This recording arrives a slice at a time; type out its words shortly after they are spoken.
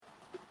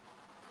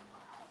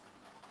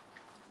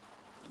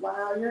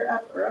Wow, you're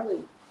up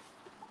early.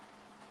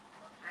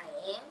 I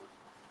am.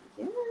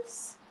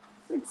 Yes.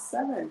 It's like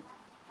 7.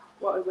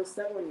 Well, it was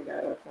 7 when you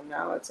got up, and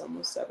now it's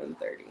almost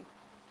 7:30.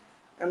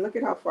 And look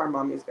at how far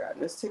mommy's gotten.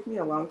 This took me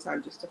a long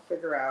time just to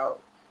figure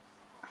out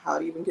how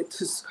to even get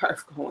this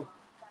scarf going.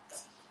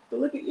 But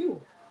look at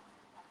you.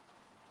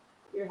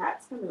 Your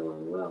hat's coming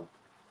along well.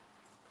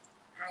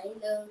 I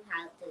know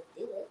how to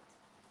do it.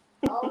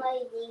 All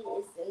I need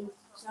is the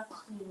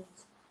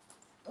instructions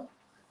book.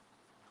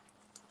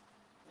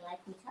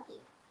 Let me tell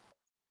you.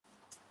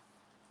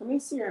 Let me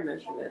see your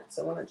measurements.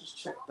 I want to just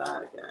check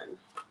that again.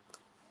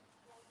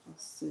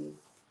 Let's see.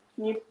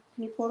 Can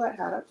you pull that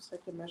hat up so I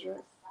can measure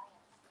it?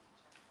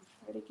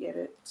 Try to get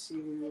it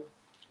to.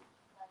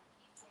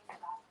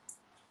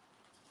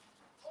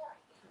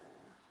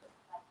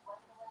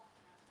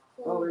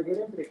 Oh, we're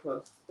getting pretty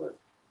close. Look,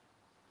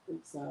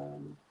 it's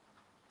 7.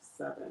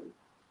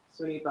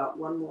 So we need about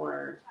one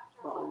more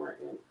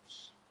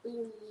inch. We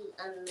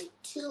need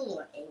 2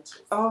 more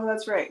inches. Oh,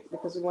 that's right,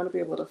 because we want to be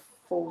able to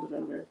fold it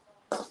under.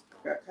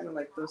 Got kind of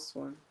like this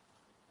one.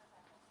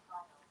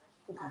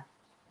 Okay.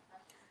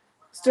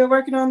 Still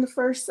working on the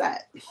first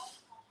set.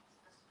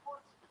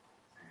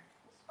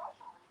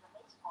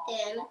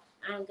 Then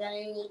I'm gonna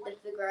need to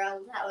figure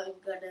out how I'm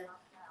gonna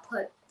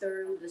put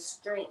through the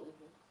string.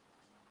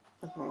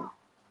 Uh-huh.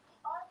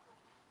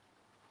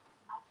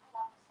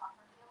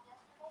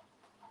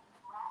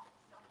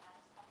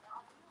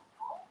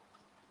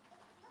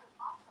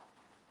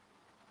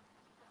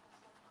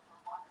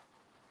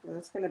 And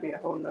that's going to be a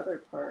whole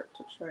nother part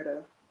to try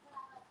to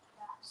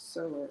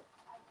sew it.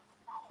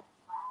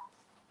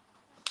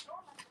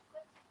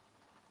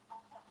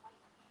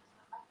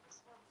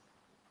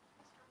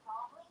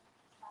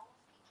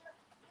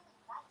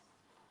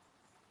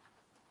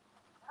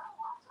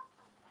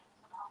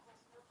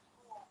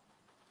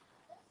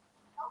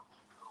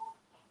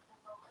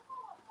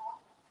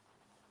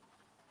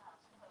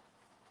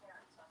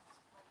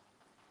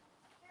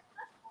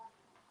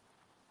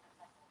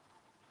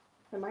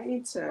 I might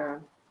need to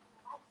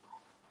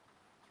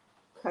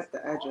cut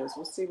the edges.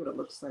 We'll see what it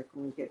looks like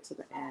when we get to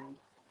the end.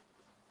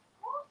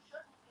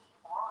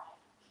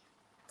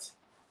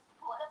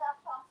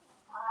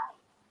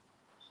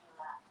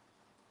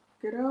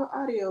 Good old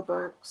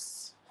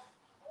audiobooks.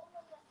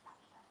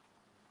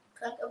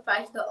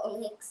 Sacrifice the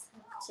only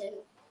exception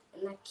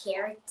in the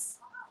carrots.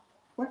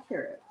 What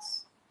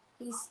carrots?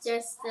 He's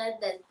just said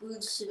that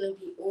food shouldn't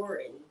be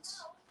orange.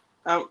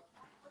 Oh,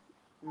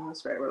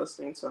 that's right. We're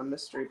listening to a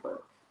mystery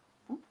book.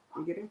 Oh,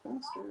 I'm getting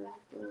faster.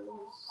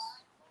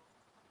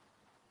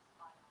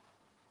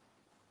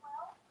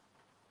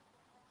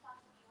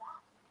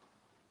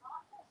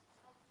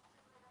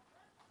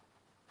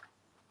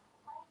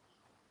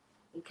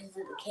 Because of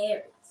the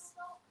carrots.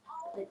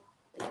 The,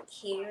 the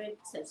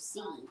carrots have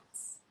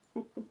seeds.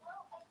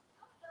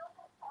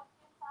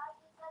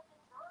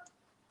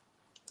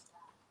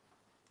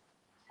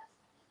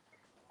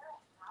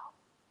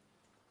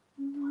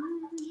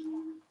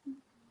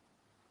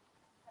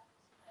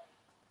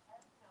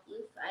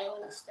 You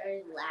finally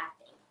started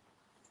laughing.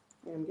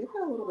 Yeah, I'm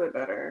getting a little bit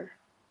better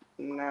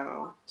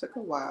now. Took a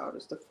while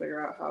just to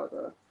figure out how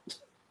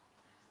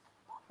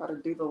to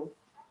do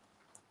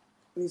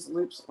these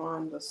loops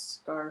on the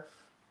scarf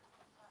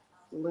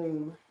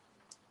loom.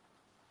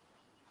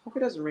 Hope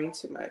it doesn't rain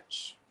too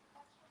much.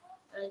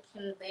 I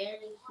can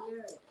barely hear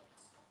it.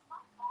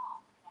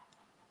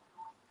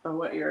 Oh,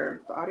 what,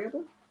 the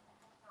audiobook?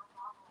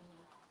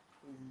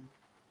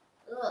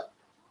 Look,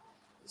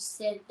 you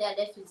said that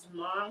if his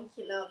mom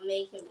cannot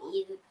make him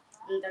eat it,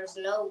 then there's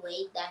no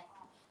way that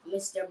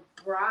Mr.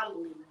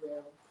 Bromley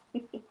will.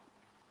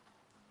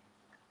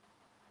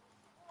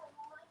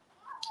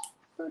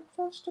 But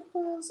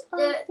vegetables are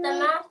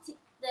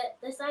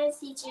The science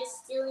teacher is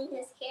stealing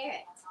his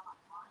carrots.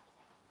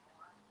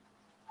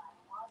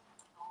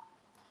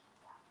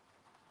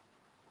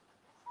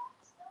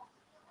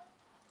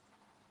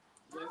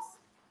 Yes.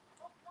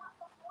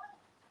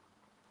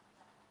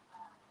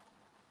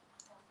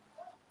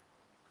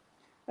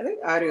 I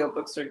think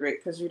audiobooks are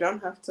great because you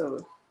don't have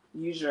to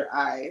use your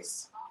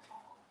eyes.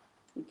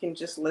 You can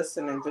just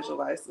listen and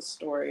visualize the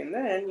story, and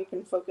then you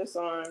can focus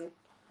on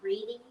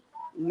Reading?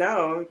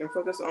 no, you can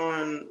focus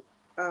on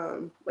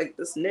like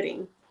this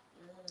knitting.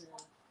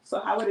 So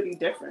how would it be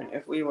different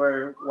if we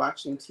were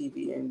watching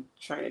TV and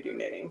trying to do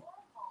knitting?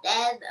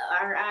 Then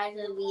our eyes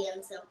would be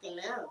on something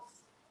else.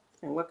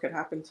 And what could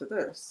happen to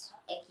this?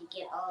 It could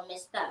get all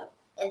messed up.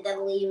 And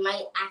then we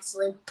might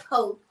actually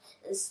poke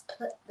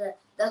the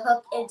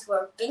hook into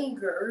our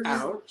fingers.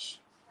 Ouch.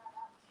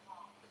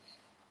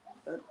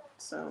 That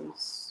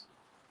sounds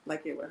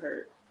like it would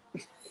hurt.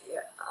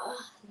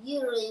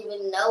 You don't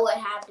even know what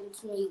happened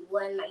to me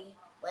when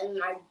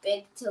my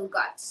big toe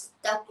got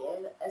stuck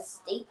in a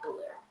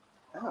stapler.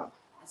 Oh.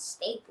 A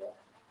stapler.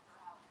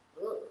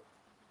 Ooh.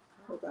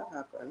 How did that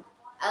happen?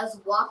 I was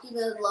walking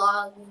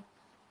along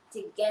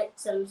to get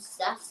some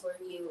stuff for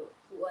you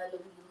when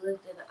we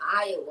lived in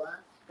Iowa,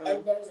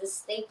 and there's a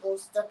staple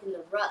stuck in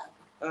the rug.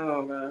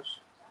 Oh gosh.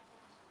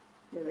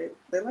 Yeah,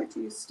 they like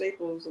to use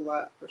staples a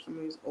lot for some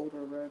of these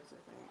older rugs, I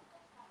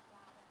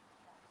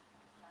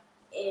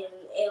And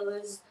it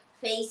was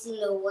facing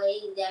the way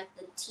that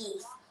the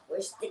teeth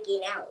were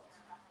sticking out.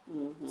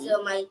 think.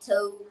 So my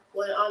toe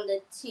went on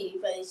the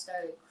tooth and I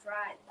started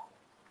crying.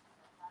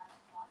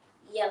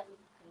 Yep,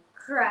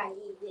 crying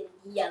and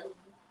yelling.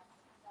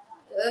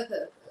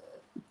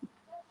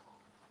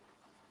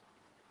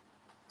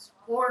 It's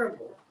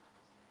horrible.